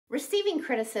Receiving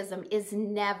criticism is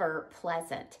never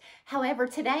pleasant. However,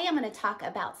 today I'm going to talk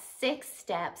about 6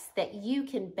 steps that you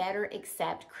can better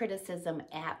accept criticism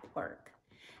at work.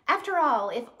 After all,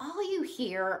 if all you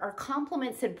hear are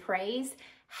compliments and praise,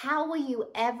 how will you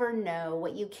ever know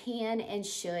what you can and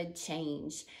should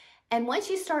change? And once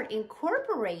you start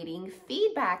incorporating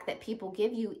feedback that people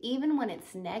give you, even when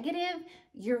it's negative,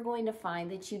 you're going to find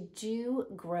that you do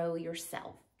grow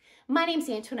yourself. My name's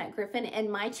Antoinette Griffin, and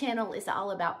my channel is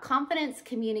all about confidence,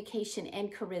 communication,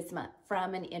 and charisma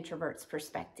from an introvert's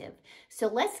perspective. So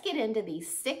let's get into these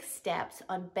 6 steps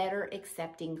on better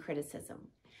accepting criticism.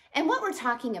 And what we're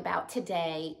talking about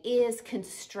today is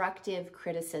constructive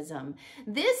criticism.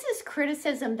 This is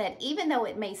criticism that even though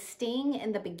it may sting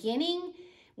in the beginning,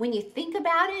 when you think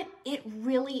about it, it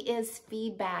really is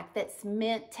feedback that's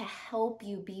meant to help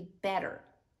you be better.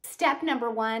 Step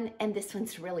number 1, and this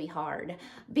one's really hard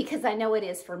because I know it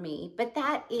is for me, but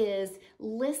that is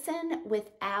listen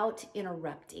without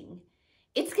interrupting.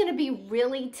 It's going to be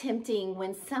really tempting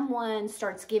when someone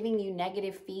starts giving you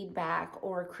negative feedback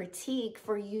or critique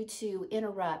for you to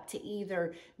interrupt, to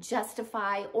either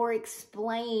justify or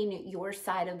explain your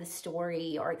side of the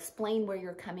story or explain where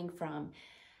you're coming from.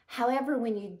 However,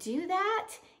 when you do that,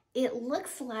 it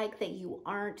looks like that you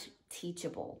aren't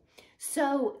teachable.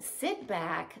 So sit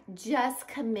back, just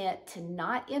commit to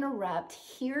not interrupt,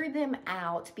 hear them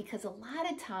out, because a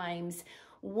lot of times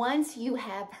once you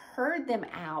have heard them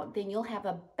out, then you'll have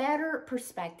a better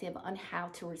perspective on how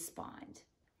to respond.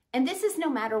 And this is no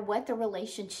matter what the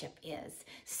relationship is.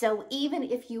 So even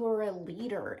if you are a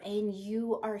leader and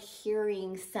you are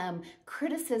hearing some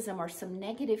criticism or some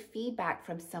negative feedback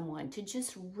from someone, to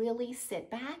just really sit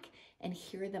back and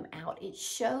hear them out. It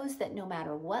shows that no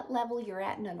matter what level you're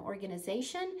at in an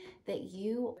organization, that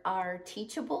you are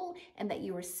teachable and that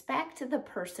you respect the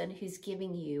person who's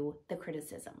giving you the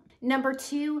criticism. Number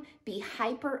 2, be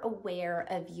hyper aware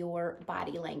of your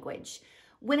body language.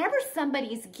 Whenever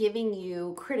somebody's giving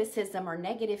you criticism or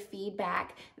negative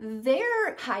feedback,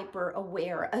 they're hyper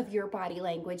aware of your body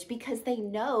language because they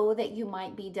know that you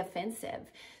might be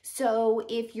defensive. So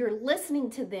if you're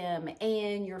listening to them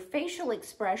and your facial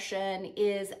expression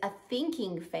is a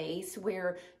thinking face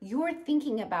where you're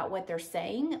thinking about what they're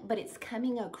saying, but it's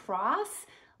coming across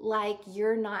like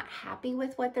you're not happy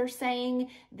with what they're saying,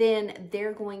 then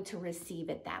they're going to receive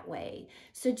it that way.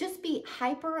 So just be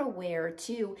hyper aware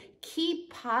to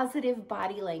keep positive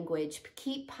body language,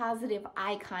 keep positive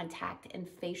eye contact and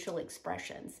facial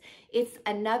expressions. It's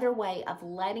another way of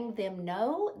letting them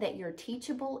know that you're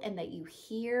teachable and that you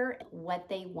hear what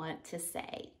they want to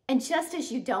say. And just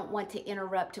as you don't want to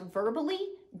interrupt verbally,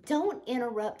 don't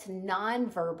interrupt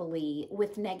non-verbally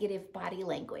with negative body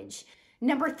language.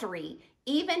 Number 3,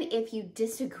 even if you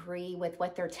disagree with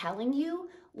what they're telling you,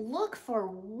 look for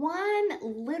one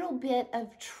little bit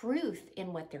of truth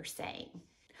in what they're saying.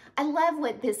 I love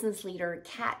what business leader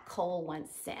Kat Cole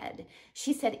once said.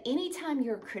 She said, anytime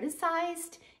you're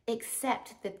criticized,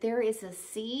 accept that there is a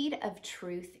seed of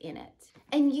truth in it.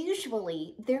 And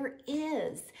usually there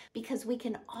is, because we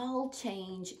can all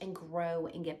change and grow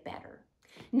and get better.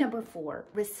 Number 4,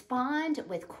 respond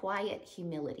with quiet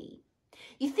humility.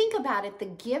 You think about it, the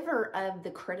giver of the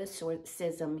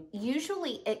criticism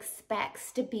usually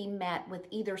expects to be met with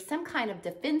either some kind of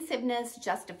defensiveness,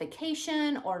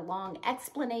 justification, or long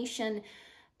explanation.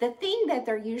 The thing that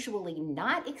they're usually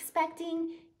not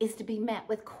expecting is to be met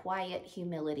with quiet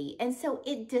humility. And so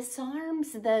it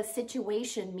disarms the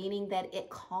situation, meaning that it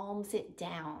calms it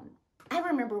down. I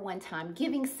remember one time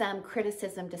giving some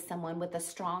criticism to someone with a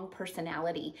strong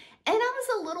personality, and I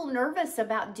was a little nervous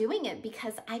about doing it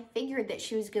because I figured that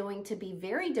she was going to be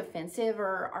very defensive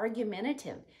or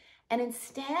argumentative. And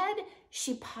instead,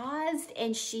 she paused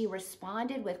and she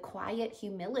responded with quiet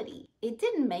humility. It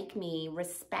didn't make me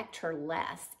respect her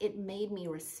less. It made me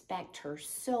respect her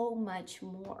so much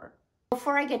more.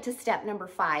 Before I get to step number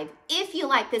 5, if you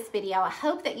like this video, I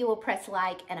hope that you will press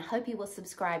like, and I hope you will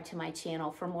subscribe to my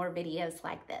channel for more videos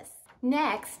like this.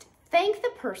 Next, thank the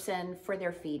person for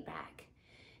their feedback.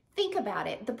 Think about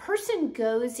it. The person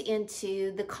goes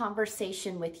into the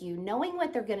conversation with you knowing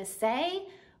what they're going to say,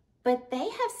 but they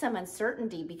have some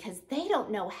uncertainty because they don't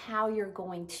know how you're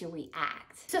going to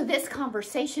react. So this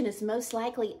conversation is most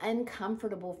likely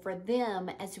uncomfortable for them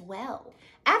as well.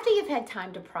 After you've had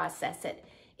time to process it,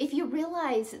 if you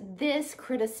realize this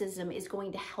criticism is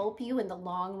going to help you in the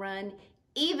long run,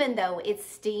 even though it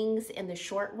stings in the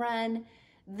short run,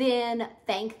 then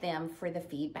thank them for the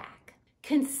feedback.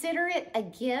 Consider it a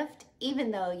gift,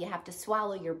 even though you have to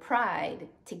swallow your pride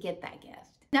to get that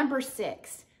gift. Number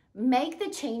 6, make the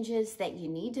changes that you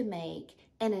need to make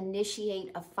and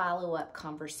initiate a follow-up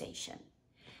conversation.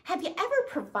 Have you ever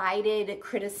provided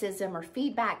criticism or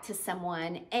feedback to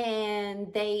someone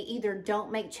and they either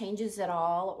don't make changes at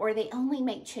all, or they only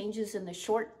make changes in the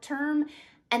short term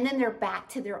and then they're back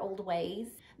to their old ways?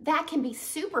 That can be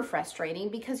super frustrating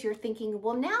because you're thinking,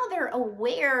 well, now they're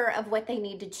aware of what they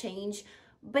need to change,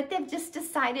 but they've just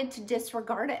decided to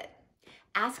disregard it.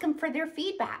 Ask them for their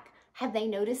feedback. Have they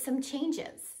noticed some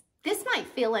changes? This might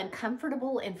feel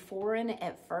uncomfortable and foreign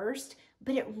at first,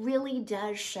 but it really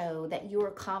does show that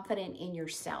you're confident in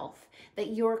yourself,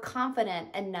 that you're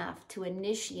confident enough to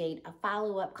initiate a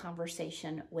follow-up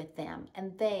conversation with them.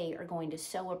 And they are going to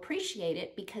so appreciate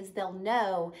it because they'll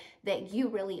know that you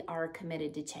really are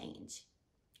committed to change.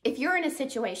 If you're in a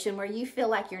situation where you feel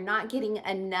like you're not getting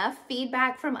enough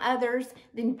feedback from others,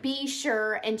 then be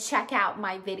sure and check out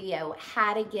my video,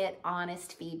 How to Get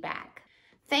Honest Feedback.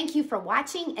 Thank you for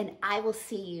watching, and I will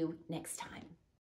see you next time.